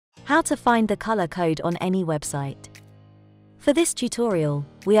How to find the color code on any website. For this tutorial,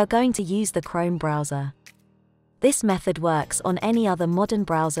 we are going to use the Chrome browser. This method works on any other modern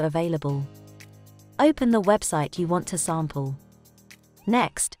browser available. Open the website you want to sample.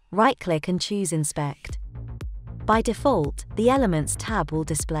 Next, right-click and choose Inspect. By default, the Elements tab will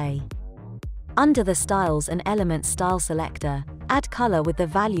display. Under the Styles and Elements style selector, add color with the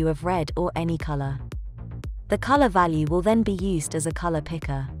value of red or any color. The color value will then be used as a color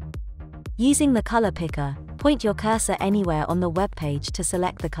picker. Using the color picker, point your cursor anywhere on the web page to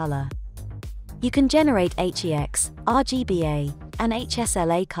select the color. You can generate HEX, RGBA, and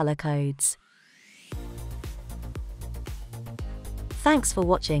HSLA color codes. Thanks for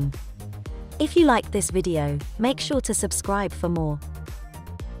watching. If you liked this video, make sure to subscribe for more.